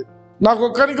 బాగాలేకుండేది. నాకు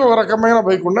ఒక్కరికి ఒక రకమైన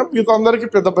బైక్ ఉండే, మిగతా అందరికి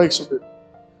పెద్ద బైక్స్ ఉండేది.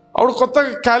 అప్పుడు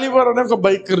కొత్తగా క్యాలిబర్ అనే ఒక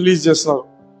బైక్ రిలీజ్ చేస్తున్నారు.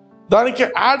 దానికి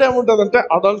యాడ్ ఏముంటుంది అంటే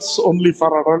adults only,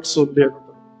 for adults only అని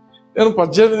ఉంటుంది. నేను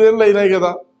 18 ఏళ్ళు అయినాయి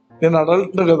కదా, నేను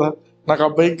అడల్ట్ కదా, నాకు ఆ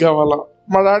బైక్ కావాలా.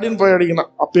 మా డాడీని పోయి అడిగిన,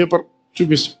 ఆ పేపర్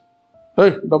చూపిస్తూ,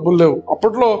 డబ్బులు లేవు.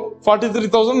 అప్పట్లో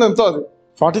 43,000 ఎంతో, అది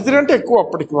 43 అంటే ఎక్కువ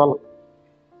అప్పటికి వాళ్ళ.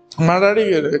 మా డాడీ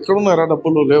ఎక్కడున్నారా,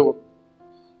 డబ్బులు లేవు.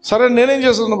 సరే నేనేం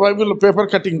చేస్తున్నాను, బైబిల్లో పేపర్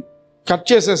కట్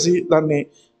చేసేసి దాన్ని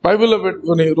బైబిల్లో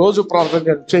పెట్టుకొని రోజు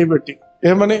ప్రార్థన చేయబెట్టి,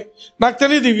 ఏమని నాకు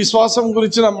తెలియదు, ఈ విశ్వాసం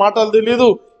గురించిన మాటలు తెలియదు,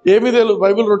 ఏమీ తెలియదు.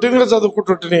 బైబిల్ రొటీన్గా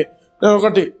చదువుకుంటుంటే నేను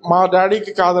ఒకటి, మా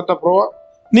డాడీకి కాదట ప్రభా,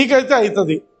 నీకైతే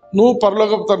అవుతుంది, నువ్వు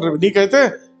పరలోకపు తండ్రివి, నీకైతే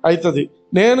అవుతుంది.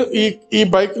 నేను ఈ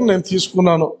బైక్ నేను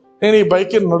తీసుకున్నాను, నేను ఈ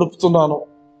బైక్ నడుపుతున్నాను.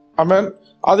 ఆమెన్.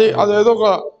 అదేదో ఒక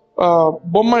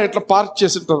బొమ్మ ఎట్లా పార్క్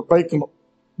చేసింటారు,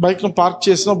 బైక్ను పార్క్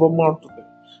చేసిన బొమ్మ ఉంటుంది.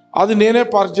 అది నేనే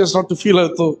పార్క్ చేసినట్టు ఫీల్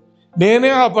అవుతూ, నేనే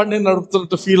ఆ బండిని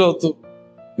నడుపుతున్నట్టు ఫీల్ అవుతూ,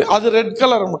 అది రెడ్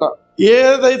కలర్ అనమాట.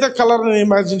 ఏదైతే కలర్ నేను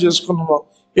ఇమాజిన్ చేసుకున్నానో,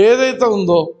 ఏదైతే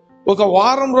ఉందో, ఒక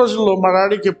వారం రోజుల్లో మా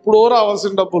డాడీకి ఎప్పుడో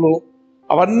రావాల్సిన డబ్బులు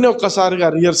అవన్నీ ఒక్కసారిగా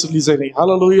అరియర్స్ రిలీజ్ అయినాయి.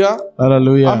 హల్లెలూయా.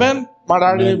 ఆమేన్. మా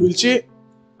డాడీని పిలిచి,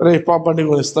 రేపు బండి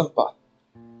కొనిస్తాను పా.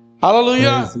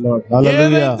 హల్లెలూయా.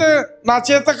 ఏదైతే నా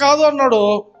చేత కాదు అన్నాడో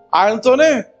ఆయనతోనే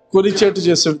కొనిచేట్టు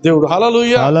చేసాడు దేవుడు.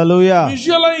 హల్లెలూయా.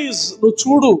 విజువలైజ్, నువ్వు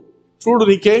చూడు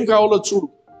నీకేం కావాలో చూడు.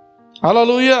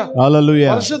 హల్లెలూయా.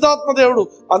 పరిశుద్ధాత్మ దేవుడు.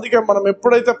 అందుకే మనం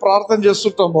ఎప్పుడైతే ప్రార్థన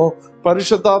చేస్తుంటామో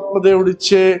పరిశుద్ధాత్మ దేవుడు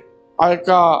ఇచ్చే ఆ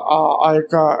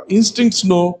యొక్క ఇన్స్టింక్ట్స్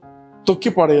ను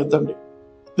తొక్కి పడేయొద్దండి.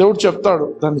 దేవుడు చెప్తాడు,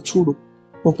 దాన్ని చూడు,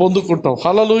 నువ్వు పొందుకుంటావు.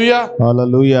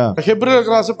 హల్లెలూయా.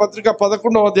 హెబ్రీయులకు రాసిన పత్రిక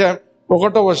 11వ అధ్యాయం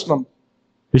 1వ వచనం.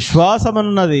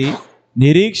 విశ్వాసమన్నది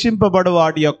నిరీక్షింపబడు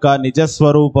వాటి యొక్క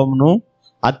నిజస్వరూపమును,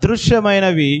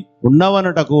 అదృశ్యమైనవి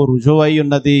ఉన్నవనుటకు రుజువై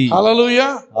ఉన్నది. హల్లెలూయా.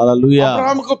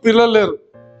 అబ్రాహాముకు పిల్లలు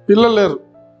లేరు.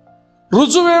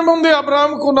 రుజువేముంది?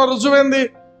 అబ్రాహాముకు ఉన్న రుజువేంది?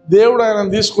 దేవుడు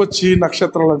ఆయనను తీసుకొచ్చి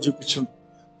నక్షత్రాలను చూపించిండు.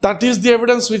 That is the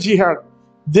evidence which he had.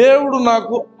 దేవుడు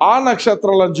నాకు ఆ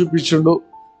నక్షత్రాలను చూపించిండు.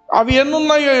 అవి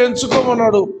ఎన్నున్నాయో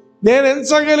ఎంచుకోమన్నాడు. నేను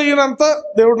ఎంచగలిగినంత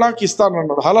దేవుడు నాకు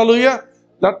ఇస్తానన్నాడు. హల్లెలూయా.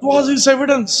 That was his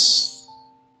evidence.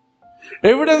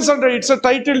 Evidence అంటే ఇట్స్ ఎ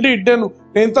టైటిల్ డీడ్. నేను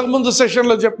ఇంతకుముందు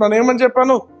సెషన్లో చెప్పినాను. ఏమని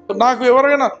చెప్పాను? నాకు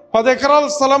ఎవరైనా 10 ఎకరాల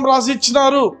స్థలం రాసి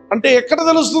ఇచ్చినారు అంటే ఎక్కడ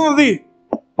తెలుస్తుంది?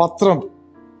 పత్రం.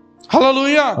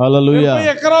 హల్లెలూయా. 20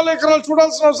 ఎకరాలు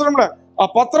చూడాల్సిన అవసరం లే, ఆ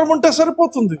పత్రం ఉంటే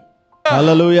సరిపోతుంది.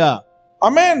 హల్లెలూయా.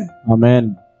 ఆమేన్. ఆమేన్.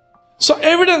 So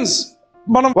evidence.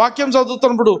 మనం వాక్యం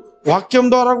చదువుతున్నప్పుడు వాక్యం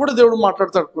ద్వారా కూడా దేవుడు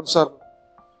మాట్లాడతాడు. కొన్నిసార్లు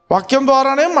వాక్యం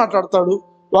ద్వారానే మాట్లాడతాడు,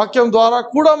 వాక్యం ద్వారా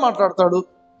కూడా మాట్లాడతాడు.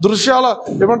 దృశ్యాల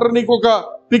ఏమంటారు, నీకు ఒక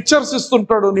పిక్చర్స్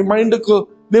ఇస్తుంటాడు. నీ మైండ్కు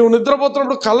నువ్వు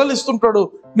నిద్రపోతున్నప్పుడు కళలు ఇస్తుంటాడు.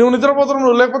 నువ్వు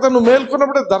నిద్రపోతున్నప్పుడు లేకపోతే నువ్వు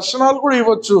మేల్కొన్నప్పుడే దర్శనాలు కూడా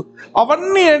ఇవ్వచ్చు.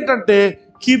 అవన్నీ ఏంటంటే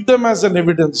keep them as an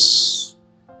evidence.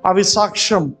 అవి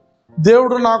సాక్ష్యం.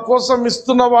 దేవుడు నా కోసం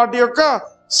ఇస్తున్న వాటి యొక్క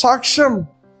సాక్ష్యం.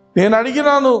 నేను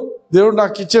అడిగినాను, దేవుడు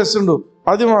నాకు ఇచ్చేసిండు,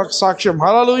 అది మాకు సాక్ష్యం.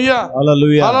 హల్లెలూయా.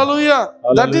 హల్లెలూయా.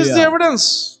 That is the evidence.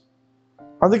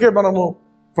 అందుకే మనము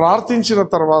ప్రార్థించిన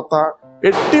తర్వాత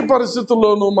ఎట్టి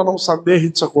పరిస్థితుల్లోనూ మనం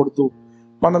సందేహించకూడదు.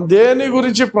 మనం దేని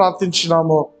గురించి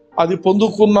ప్రార్థించినామో అది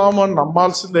పొందుకున్నాము అని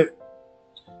నమ్మాల్సిందే.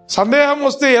 సందేహం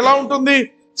వస్తే ఎలా ఉంటుంది?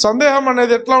 సందేహం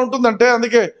అనేది ఎట్లా ఉంటుందంటే,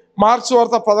 అందుకే మార్క్స్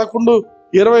వార్త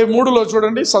 11:23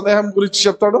 చూడండి, సందేహం గురించి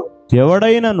చెప్తాడు.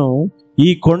 ఎవడైనను ఈ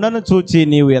కొండను చూచి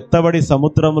నీవు ఎత్తబడి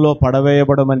సముద్రంలో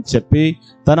పడవేయబడమని చెప్పి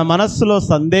తన మనస్సులో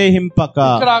సందేహింపక.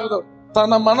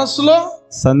 తన మనస్సులో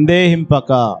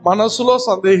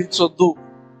సందేహించొద్దు.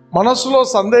 మనసులో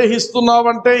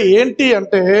సందేహిస్తున్నావంటే ఏంటి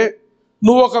అంటే,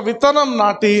 నువ్వు ఒక విత్తనం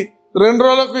నాటి 2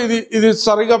 రోజులకు ఇది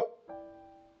సరిగా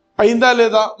అయిందా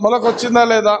లేదా, మొలకొచ్చిందా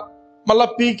లేదా, మళ్ళా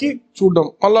పీకి చూడడం,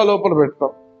 మళ్ళా లోపల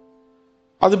పెట్టడం.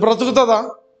 అది బ్రతుకుతుందా?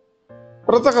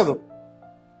 బ్రతకదు.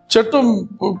 చెట్టు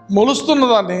మొలుస్తున్న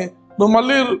దాన్ని నువ్వు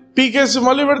మళ్ళీ పీకేసి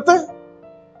మళ్ళీ పెడితే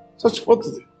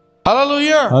చచ్చిపోతుంది.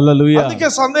 హల్లెలూయా. అందుకే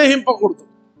సందేహింపకూడదు.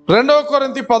 2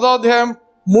 కొరింథీ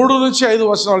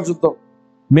 10:3-5 చూద్దాం.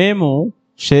 మేము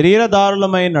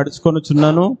శరీరదారులమై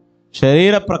నడుచుకొనుచున్నను,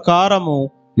 శరీర ప్రకారము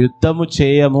యుద్ధము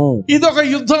చేయము. ఇది ఒక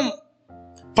యుద్ధం.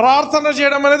 ప్రార్థన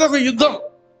చేయడం అనేది ఒక యుద్ధం.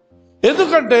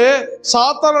 ఎందుకంటే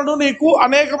సాతానుడు నీకు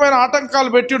అనేకమైన ఆటంకాలు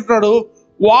పెట్టి ఉంటున్నాడు.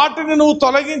 వాటిని నువ్వు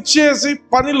తొలగించేసి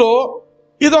పనిలో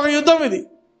ఇది ఒక యుద్ధం. ఇది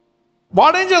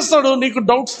వాడేం చేస్తాడు? నీకు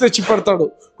డౌట్స్ తెచ్చి పెడతాడు.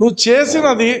 నువ్వు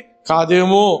చేసినది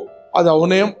కాదేమో, అది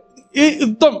అవునేం. ఈ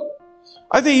యుద్ధం.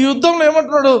 అయితే ఈ యుద్ధంలో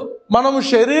ఏమంటున్నాడు? మనము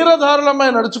శరీరధారులమై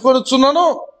నడుచుకొనుచున్నాను.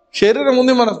 శరీరం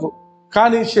ఉంది మనకు,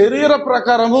 కానీ శరీర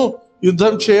ప్రకారము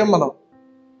యుద్ధం చేయం.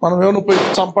 మనం ఏమైనా పోయి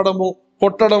చంపడము,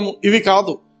 కొట్టడము ఇవి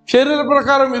కాదు. శరీర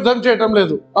ప్రకారం యుద్ధం చేయటం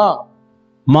లేదు.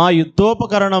 మా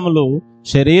యుద్ధోపకరణములు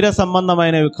శరీర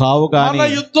సంబంధమైనవి కావు గాని. మన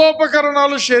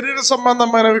యుద్ధోపకరణాలు శరీర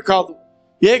సంబంధమైనవి కాదు.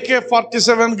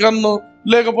 AK-47 గన్ను,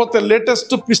 లేకపోతే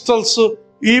లేటెస్ట్ పిస్టల్స్,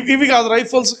 ఇవి కాదు.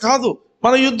 రైఫిల్స్ కాదు.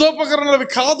 మన యుద్ధోపకరణాలు అవి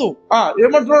కాదు.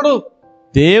 ఏమంటున్నాడు?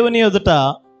 దేవుని ఎదుట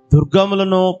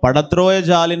దుర్గములను పడద్రోయ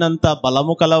జాలినంత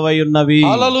బలము కలవై ఉన్నవి.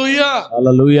 హల్లెలూయా.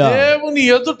 హల్లెలూయా. దేవుని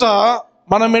ఎదుట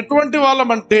మనం ఎటువంటి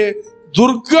వాళ్ళమంటే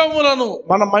దుర్గములను,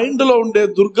 మన మైండ్ లో ఉండే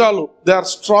దుర్గాలు, దే ఆర్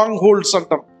స్ట్రాంగ్ హోల్డ్స్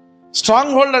అంటాం.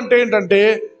 స్ట్రాంగ్ హోల్డ్ అంటే ఏంటంటే,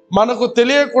 మనకు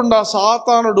తెలియకుండా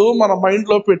సాతానుడు మన మైండ్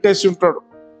లో పెట్టేసి ఉంటాడు.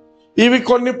 ఇవి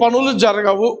కొన్ని పనులు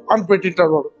జరగవు అని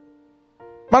పెట్టింటాడు వాడు.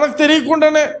 మనకు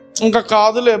తెలియకుండానే ఇంకా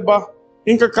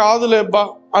కాదులేబ్బా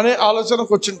అనే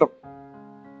ఆలోచనకు వచ్చింటాం.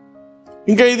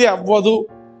 ఇంకా ఇది అవ్వదు,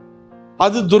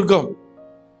 అది దుర్గం.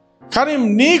 కానీ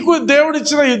నీకు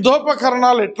దేవుడిచ్చిన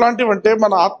యుద్ధోపకరణాలు ఎట్లాంటివంటే,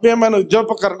 మన ఆత్మీయమైన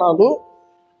యుద్ధోపకరణాలు,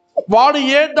 వాడు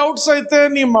ఏ డౌట్స్ అయితే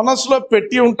నీ మనసులో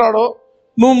పెట్టి ఉంటాడో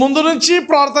నువ్వు ముందు నుంచి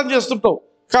ప్రార్థన చేస్తుంటావు,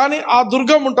 కానీ ఆ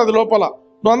దుర్గం ఉంటుంది లోపల.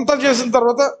 నువ్వు అంతా చేసిన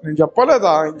తర్వాత, నేను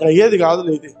చెప్పలేదా ఇంకా అయ్యేది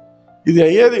కాదులే, ఇది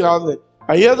అయ్యేది కాదులే,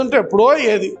 అయ్యేది ఉంటే ఎప్పుడో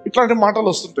అయ్యేది, ఇట్లాంటి మాటలు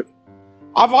వస్తుంటాయి.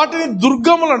 ఆ వాటిని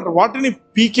దుర్గములు అంటారు. వాటిని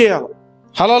పీకేయాలి.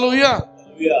 హల్లెలూయా.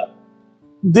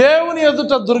 దేవుని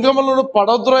ఎదుట దుర్గములను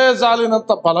పడద్రోయ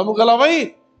జాలినంత బలము గలవై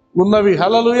ఉన్నవి.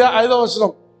 హల్లెలూయా. 5వ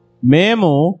వచనం. మేము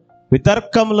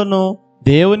వితర్కములను,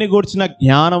 దేవుని గూర్చిన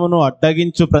జ్ఞానమును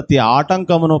అడ్డగించు ప్రతి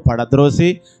ఆటంకమును పడద్రోసి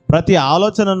ప్రతి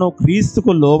ఆలోచనను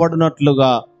క్రీస్తుకు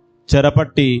లోబడినట్లుగా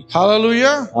చెరపట్టి.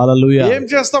 హల్లెలూయా. హల్లెలూయా. ఏం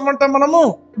చేస్తామంటే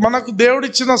మనకు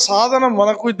దేవుడిచ్చిన సాధనం,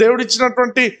 మనకు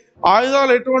దేవుడిచ్చినటువంటి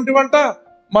ఆయుధాలు ఎటువంటివంట?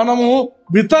 మనము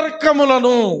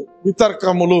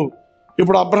వితర్కములు.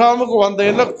 ఇప్పుడు అబ్రహాముకు 100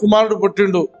 ఏళ్ళ కుమారుడు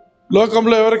పుట్టిండు.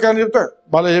 లోకంలో ఎవరికైనా చెప్తే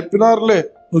భలే చెప్పినారులే,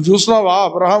 నువ్వు చూసినావా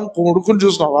అబ్రహాం కొడుకుని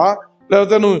చూసినావా,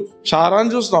 లేకపోతే నువ్వు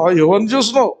శారాన్ని చూసినావా, ఎవరిని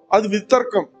చూసినావు? అది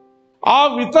వితర్కం. ఆ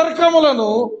వితర్కములను,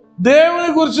 దేవుని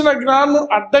గురించిన జ్ఞానం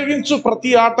అడ్డగించు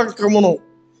ప్రతి ఆటంకమును.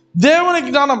 దేవుని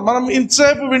జ్ఞానం, మనం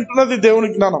ఇంతసేపు వింటున్నది దేవుని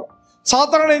జ్ఞానం.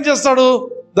 సాతానుడు ఏం చేస్తాడు?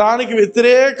 దానికి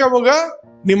వ్యతిరేకముగా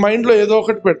నీ మైండ్లో ఏదో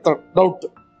ఒకటి పెడతాడు, డౌట్.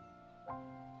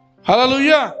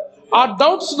 హల్లెలూయా. ఆ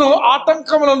డౌట్స్ ను,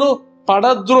 ఆటంకములను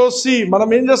పడద్రోసి మనం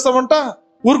ఏం చేస్తామంట?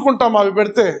 ఊరుకుంటాం అవి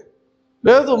పెడితే.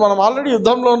 లేదు, మనం ఆల్రెడీ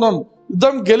యుద్ధంలో ఉన్నాం,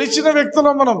 యుద్ధం గెలిచిన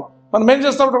వ్యక్తులం. మనం ఏం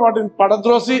చేస్తామంటే వాటిని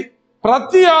పడద్రోసి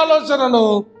ప్రతి ఆలోచనను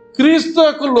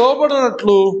క్రీస్తుకు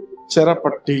లోబడినట్లు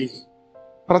చెరపట్టి,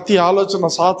 ప్రతి ఆలోచన,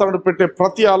 సాతానుడు పెట్టే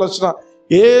ప్రతి ఆలోచన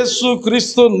యేసు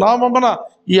క్రీస్తు నామమున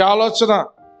ఈ ఆలోచన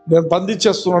నేను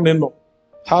బంధించేస్తున్నాను నిన్ను.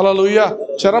 హల్లెలూయా.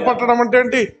 చెరపట్టడం అంటే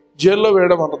ఏంటి? జైల్లో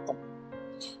వేయడం అర్థం.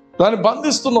 దాన్ని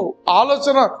బంధిస్తున్నావు.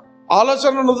 ఆలోచన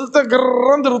వదిలితే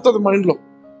గర్రం తిరుగుతుంది మైండ్లో,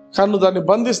 కానీ నువ్వు దాన్ని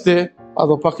బంధిస్తే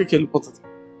అదో పక్కకి వెళ్ళిపోతుంది,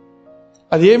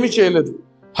 అది ఏమీ చేయలేదు.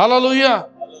 హల్లెలూయా.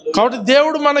 కాబట్టి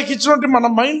దేవుడు మనకి ఇచ్చినటువంటి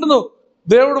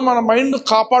దేవుడు మన మైండ్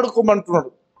కాపాడుకోమంటున్నాడు.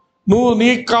 నువ్వు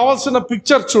నీకు కావాల్సిన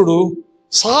పిక్చర్ చూడు.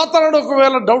 సాతానుడు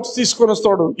ఒకవేళ డౌట్స్ తీసుకొని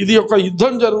వస్తాడు. ఇది ఒక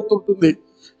యుద్ధం జరుగుతుంటుంది.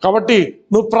 కాబట్టి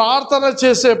నువ్వు ప్రార్థన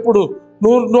చేసేప్పుడు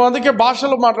నువ్వు అందుకే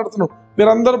భాషలో మాట్లాడుతున్నావు.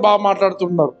 మీరందరూ బాగా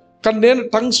మాట్లాడుతున్నారు, కానీ నేను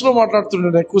టంగ్స్ లో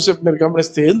మాట్లాడుతున్నాను ఎక్కువసేపు. మీరు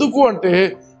గమనిస్తే ఎందుకు అంటే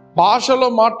భాషలో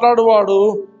మాట్లాడువాడు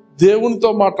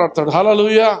దేవునితో మాట్లాడతాడు.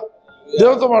 హల్లెలూయా.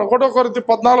 దేవునితో 1 కొరింథీ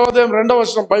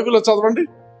 14:2 బైబిల్లో చదవండి.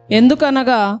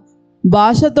 ఎందుకనగా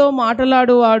భాషతో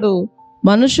మాట్లాడువాడు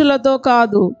మనుషులతో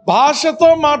కాదు, భాషతో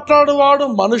మాట్లాడువాడు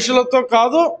మనుషులతో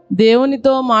కాదు,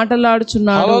 దేవునితో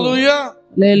మాట్లాడుచున్నాడు. హల్లెలూయా.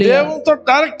 దేవునితో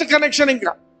డైరెక్ట్ కనెక్షన్.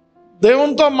 ఇంకా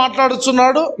దేవునితో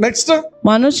మాట్లాడుచున్నాడు. నెక్స్ట్,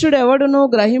 మనుష్యుడు ఎవడును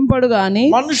గ్రహింపడు గాని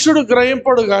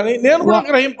నేను కూడా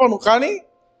గ్రహింపను, కానీ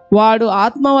వాడు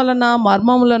ఆత్మ వలన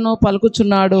మర్మములను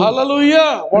పలుకుచున్నాడు. హల్లెలూయా.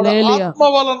 వాడు ఆత్మ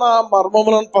వలన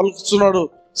మర్మములను పలుకుచున్నాడు.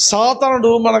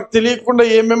 సాతానుడు మనకు తెలియకుండా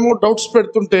ఏమేమో డౌట్స్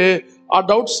పెడుతుంటే ఆ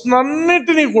డౌట్స్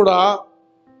అన్నిటినీ కూడా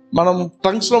మనం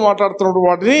టంగ్స్ లో మాట్లాడుతున్నప్పుడు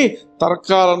వాటిని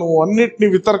తర్కాలను, అన్నిటిని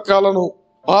వితర్కాలను,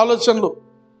 ఆలోచనలు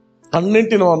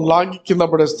అన్నింటిని మనం లాగి కింద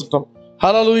పడేస్తుంటాం.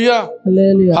 హల్లెలూయా.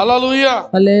 హల్లెలూయా.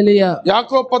 హల్లెలూయా.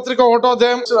 యాకోబు పత్రిక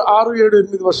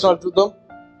 1:6-7-8 చూద్దాం.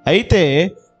 అయితే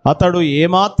అతడు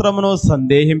ఏమాత్రమును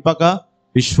సందేహింపక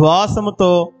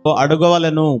విశ్వాసముతో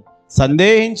అడుగవలెను.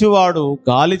 సందేహించువాడు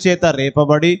గాలి చేత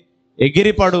రేపబడి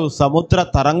ఎగిరిపడు సముద్ర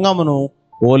తరంగమును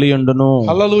పోలియుండును.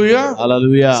 హల్లెలూయా.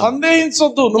 హల్లెలూయా.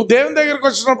 సందేహించొద్దు. నువ్వు దేవుని దగ్గరికి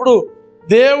వచ్చినప్పుడు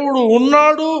దేవుడు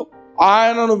ఉన్నాడు,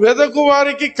 ఆయనను వెదకు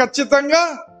వారికి ఖచ్చితంగా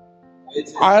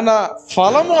ఆయన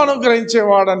ఫలము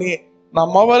అనుగ్రహించేవాడని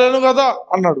నమ్మవలేను కదా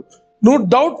అన్నాడు. నువ్వు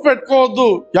డౌట్ పెట్టుకోవద్దు.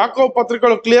 యాకోబు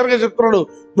పత్రికలో క్లియర్ గా చెప్తున్నాడు,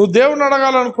 నువ్వు దేవుని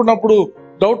అడగాలనుకున్నప్పుడు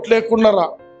డౌట్ లేకుండా రా.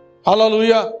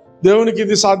 హల్లెలూయా. దేవునికి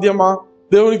ఇది సాధ్యమా?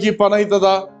 దేవునికి ఈ పని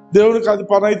అవుతుందా? దేవునికి అది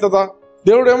పని అవుతుందా?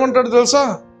 దేవుడు ఏమంటాడు తెలుసా?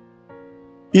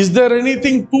 Is there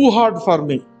anything too hard for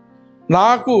me?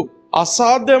 నాకు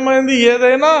అసాధ్యమైంది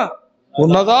ఏదైనా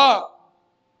ఉన్నదా?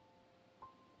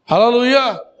 హల్లెలూయా.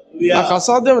 నాకు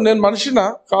అసాధ్యం, నేను మనిషినా?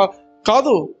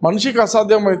 కాదు, మనిషికి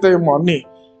అసాధ్యం అవుతాయేమో అన్ని,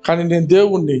 కానీ నేను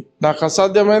దేవుణ్ణి, నాకు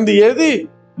అసాధ్యమైంది ఏది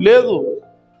లేదు.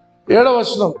 7వ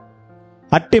వచనం,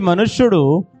 అట్టి మనుష్యుడు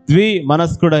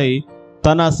ద్విమనస్కుడై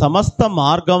తన సమస్త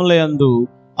మార్గములయందు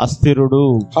అస్థిరుడు.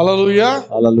 హల్లెలూయా.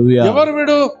 హల్లెలూయా. ఎవరు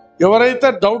వీడు? ఎవరైతే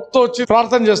డౌట్ తో వచ్చి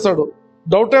ప్రార్థన చేస్తాడో,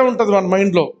 డౌటే ఉంటది మన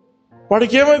మైండ్ లో,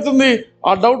 వాడికి ఏమైతుంది?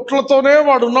 ఆ డౌట్లతోనే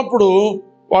వాడు ఉన్నప్పుడు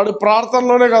వాడు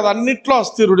ప్రార్థనలోనే కాదు అన్నిట్లో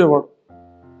అస్థిరుడే వాడు.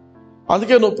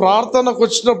 అందుకే నువ్వు ప్రార్థనకు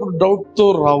వచ్చినప్పుడు డౌట్ తో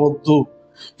రావద్దు.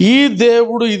 ఈ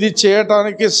దేవుడు ఇది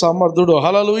చేయటానికి సమర్థుడు.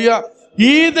 హల్లెలూయా.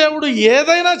 ఈ దేవుడు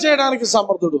ఏదైనా చేయడానికి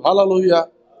సమర్థుడు. హల్లెలూయా.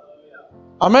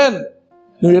 ఆమేన్.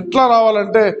 నువ్వు ఎట్లా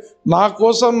రావాలంటే, నా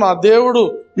కోసం నా దేవుడు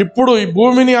ఇప్పుడు ఈ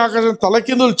భూమిని ఆకాశం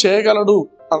తలకిందులు చేయగలడు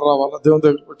అని రావాలా దేవుని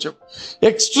దగ్గరికి వచ్చావు.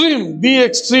 Be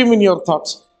extreme in your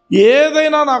thoughts.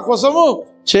 ఏదైనా నా కోసము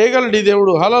చేయగలడు ఈ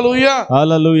దేవుడు. హల్లెలూయా.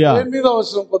 హల్లెలూయా. మీద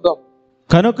అవసరం కొద్దాం.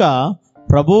 కనుక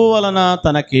ప్రభువు వలన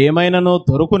తనకేమైనను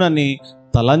దొరుకునని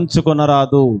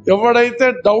తలంచుకొనరాదు. ఎవడైతే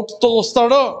డౌట్ తో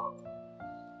వస్తాడో,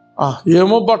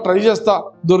 ఏమో ట్రై చేస్తా,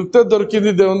 దొరికితే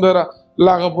దొరికింది దేవుని దగ్గర,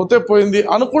 లేకపోతే పోయింది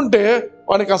అనుకుంటే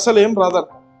వానికి అసలు ఏం రాదట.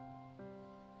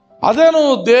 అదే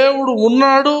నువ్వు దేవుడు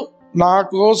ఉన్నాడు, నా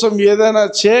కోసం ఏదైనా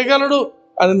చేయగలడు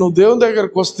అని నువ్వు దేవుని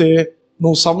దగ్గరకు వస్తే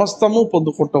నువ్వు సమస్తము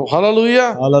పొందుకుంటావు. హల్లెలూయా.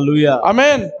 హల్లెలూయా.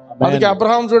 ఆమేన్. అందుకే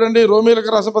అబ్రహాం చూడండి, రోమీయులకు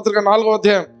రాసిన పత్రిక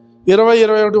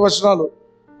 4:20-21.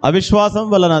 అవిశ్వాసం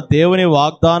వలన దేవుని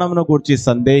వాగ్దానమును గూర్చి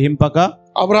సందేహింపక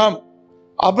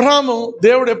అబ్రహాము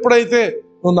దేవుడు ఎప్పుడైతే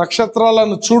నువ్వు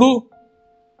నక్షత్రాలను చూడు,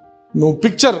 నువ్వు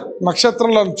పిక్చర్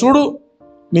నక్షత్రాలను చూడు,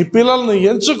 నీ పిల్లలను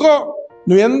ఎంచుకో,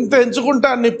 నువ్వు ఎంత ఎంచుకుంటే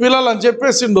నీ పిల్లలు అని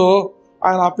చెప్పేసిండో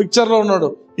ఆయన ఆ పిక్చర్లో ఉన్నాడు.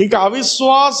 ఇంకా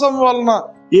అవిశ్వాసం వలన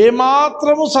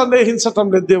ఏమాత్రము సందేహించటం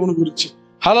లేదు దేవుని గురించి.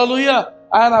 హల్లెలూయా.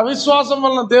 ఆయన అవిశ్వాసం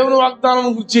వలన దేవుని వాగ్దానం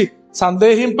గురించి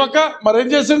సందేహింపక మరేం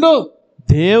చేసిండు?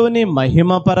 దేవుని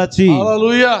మహిమపరచి.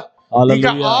 హల్లెలూయా.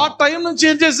 ఇంకా ఆ టైం నుంచి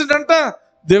ఏం చేసిండంట?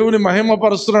 దేవుని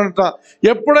మహిమపరుస్తున్నాడంట.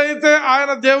 ఎప్పుడైతే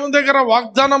ఆయన దేవుని దగ్గర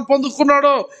వాగ్దానం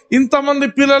పొందుకున్నాడో, ఇంతమంది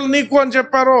పిల్లలు నీకు అని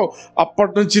చెప్పారో,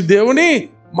 అప్పటి నుంచి దేవుని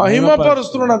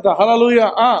మహిమపరుస్తున్నాడంట. హల్లెలూయా.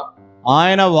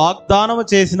 ఆయన వాగ్దానము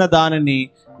చేసిన దానిని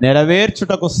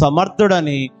నెరవేర్చుటకు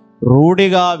సమర్థుడని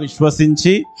రూఢిగా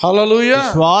విశ్వసించి హల్లెలూయా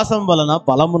విశ్వాసం వలన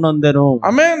బలమునందెను.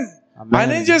 ఆమేన్.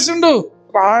 ఆయన ఏం చేసిండు?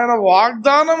 ఆయన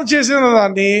వాగ్దానం చేసిన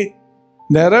దాన్ని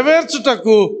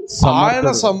నెరవేర్చుటకు ఆయన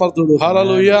సమర్థుడు.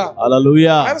 హల్లెలూయా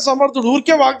హల్లెలూయా. ఆయన సమర్థుడు.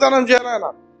 ఊరికే వాగ్దానం చేయాలి ఆయన.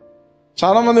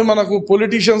 చాలా మంది మనకు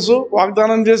పొలిటీషియన్స్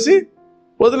వాగ్దానం చేసి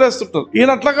వదిలేస్తుంటారు.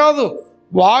 ఈయన అట్లా కాదు.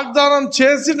 వాగ్దానం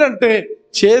చేసిందంటే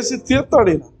చేసి తీర్తాడు.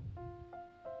 ఈయన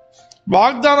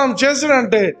వాగ్దానం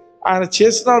చేసినంటే ఆయన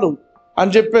చేసినాడు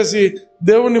అని చెప్పేసి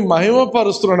దేవుని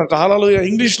మహిమపరుస్తున్నాడట. హల్లెలూయా.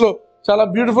 ఇంగ్లీష్ లో చాలా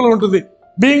బ్యూటిఫుల్ ఉంటుంది.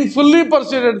 Being fully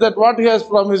పర్సుడెడ్ that what he has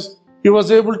promised he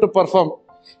was able to perform.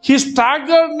 He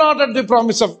staggered not at the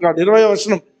promise of God. 20వ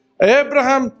వచనం,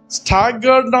 Abraham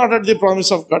staggered not at the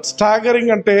promise of God.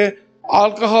 Staggering అంటే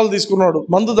alcohol తీసుకున్నాడు,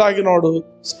 మందు తాగినాడు,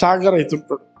 stagger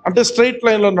అవుతుంటాడు. అంటే straight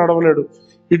line లో నడవలేడు.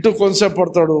 ఇటు కొంచెంసేపు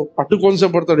పడతాడు, అటు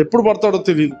కొంచెంసేపు పడతాడు, ఎప్పుడు పడతాడో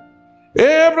తెలియదు.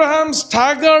 Abraham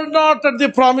staggered not at the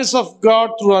promise of God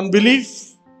through unbelief.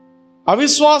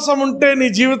 అవిశ్వాసం ఉంటే నీ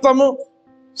జీవితము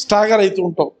స్టాగర్ అవుతూ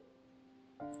ఉంటావు.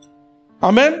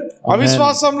 ఆమేన్.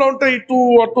 అవిశ్వాసంలో ఉంటే ఇటు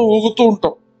అటు ఊగుతూ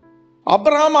ఉంటావు.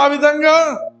 అబ్రహాం ఆ విధంగా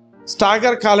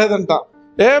stagger కాలేదంట.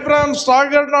 Abraham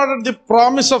staggered not at the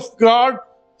promise of God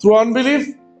through unbelief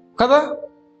కదా,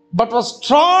 but was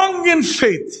strong in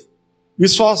faith.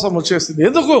 విశ్వాసం వచ్చేసింది.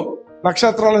 ఎందుకు?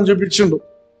 నక్షత్రాలను చూపించిండు.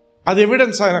 అది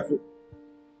ఎవిడెన్స్ ఆయనకు.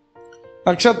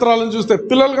 నక్షత్రాలను చూస్తే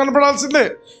పిల్లలు కనపడాల్సిందే,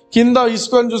 కింద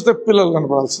ఇసుకొని చూస్తే పిల్లలు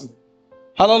కనపడాల్సిందే.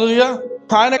 హల్లెలూయా.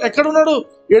 ఆయన ఎక్కడున్నాడు?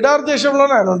 ఎడారి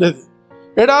దేశంలోనే ఆయన ఉండేది.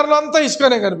 ఎడారిలో అంతా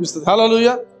ఇసుకనే కనిపిస్తుంది.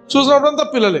 హల్లెలూయా. చూసినప్పుడంతా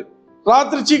పిల్లలే.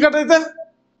 రాత్రి చీకటి అయితే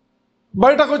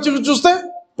బయటకు వచ్చి చూస్తే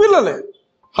పిల్లలే.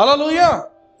 హల్లెలూయా.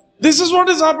 This is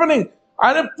what is happening.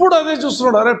 ఆయన ఎప్పుడు అదే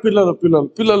చూస్తున్నాడు. అరే పిల్లలు పిల్లలు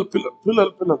పిల్లలు పిల్లలు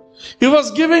పిల్లలు పిల్లలు. He was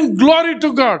giving glory to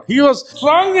God. He was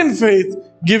strong in faith,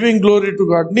 giving glory to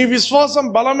God. నీ విశ్వాసం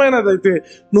బలమైనదైతే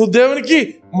నువ్వు దేవునికి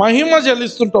మహిమ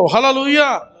చెల్లిస్తుంటావు. హల్లెలూయా.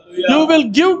 You will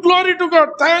give glory to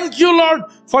God. Thank you lord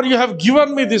for you have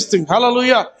given me this thing.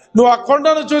 హల్లెలూయా. నువ్వు ఆ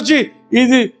కొండను చూచి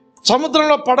ఇది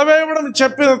సముద్రంలో పడవేయడం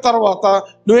చెప్పిన తర్వాత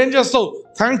నువ్వేం చేస్తావు?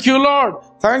 Thank you lord,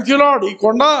 thank you lord. ఈ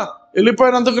కొండ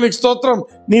వెళ్ళిపోయినందుకు నీకు స్తోత్రం.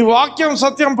 నీ వాక్యం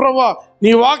సత్యం ప్రభువా,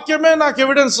 నీ వాక్యమే నాకు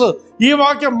ఎవిడెన్స్. ఈ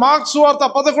వాక్యం మార్క్స్ వార్త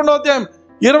 11వ అధ్యాయం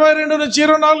 22 నుంచి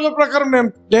 24 ప్రకారం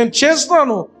నేను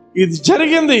చేస్తున్నాను. ఇది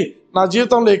జరిగింది నా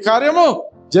జీవితంలో. ఈ కార్యము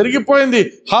జరిగిపోయింది.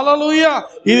 హల్లెలూయా.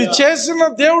 ఇది చేసిన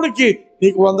దేవుడికి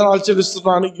నీకు వందనాలు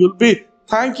చెల్లిస్తున్నాను. You'll be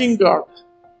thanking God,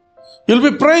 you'll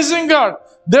be praising God.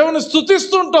 దేవుని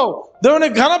స్తుతిస్తుంటావు, దేవుని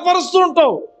ఘనపరుస్తూ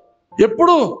ఉంటావు.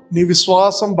 ఎప్పుడు? నీ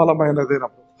విశ్వాసం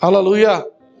బలమైనదేనప్పుడు. హల్లెలూయా.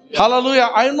 హల్లెలూయా.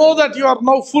 I know that you are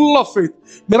now full of faith.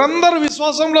 మీరందరూ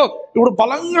విశ్వాసంలో ఇప్పుడు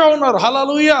బలంగా ఉన్నారు.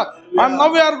 హల్లెలూయా. And now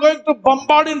we are going to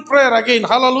bombard in prayer again.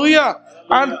 Hallelujah.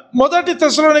 And మొదటి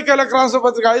తెస్సలోనికైలకు రాసిన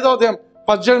పత్రిక 5వ అధ్యాయం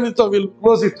 18తో విల్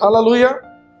క్లోజ్ ఇట్. హల్లెలూయా.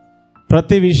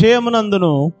 ప్రతి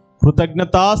విషయమునందును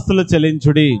కృతజ్ఞతాస్తులు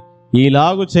చెల్లించుడి.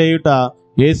 ఈలాగు చేయుట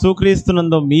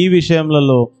యేసుక్రీస్తునందు మీ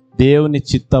విషయములలో దేవుని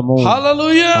చిత్తము.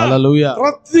 హల్లెలూయా. హల్లెలూయా.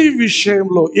 ప్రతి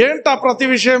విషయంలో. ఏంటా ప్రతి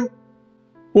విషయం?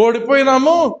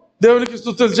 ఓడిపోయినాము దేవునికి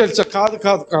స్తుతులు చెల్లించ కాదు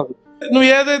కాదు కాదు. నువ్వు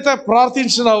ఏదైతే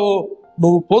ప్రార్థించినావో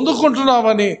నువ్వు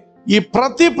పొందుకుంటున్నావని, ఈ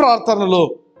ప్రతి ప్రార్థనలో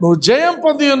నువ్వు జయం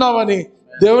పొంది ఉన్నావని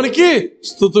దేవునికి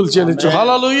స్తుతులు చెల్లించు.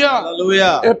 హల్లెలూయా.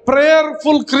 ఏ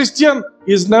prayerful Christian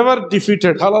is never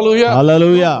defeated. హల్లెలూయా.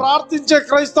 హల్లెలూయా. ప్రార్థించే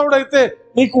క్రైస్తవుడైతే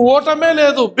నీకు ఓటమే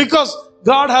లేదు. Because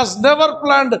God has never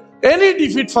planned any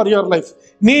defeat for your life.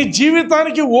 నీ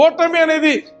జీవితానికి ఓటమి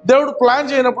అనేది దేవుడు ప్లాన్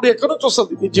చేయనప్పుడు ఎక్కడి నుంచి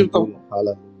వస్తుంది నీ జీవితంలో?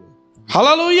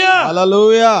 హల్లెలూయా.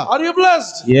 హల్లెలూయా. Are you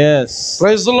blessed? Yes.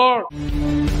 Praise the Lord.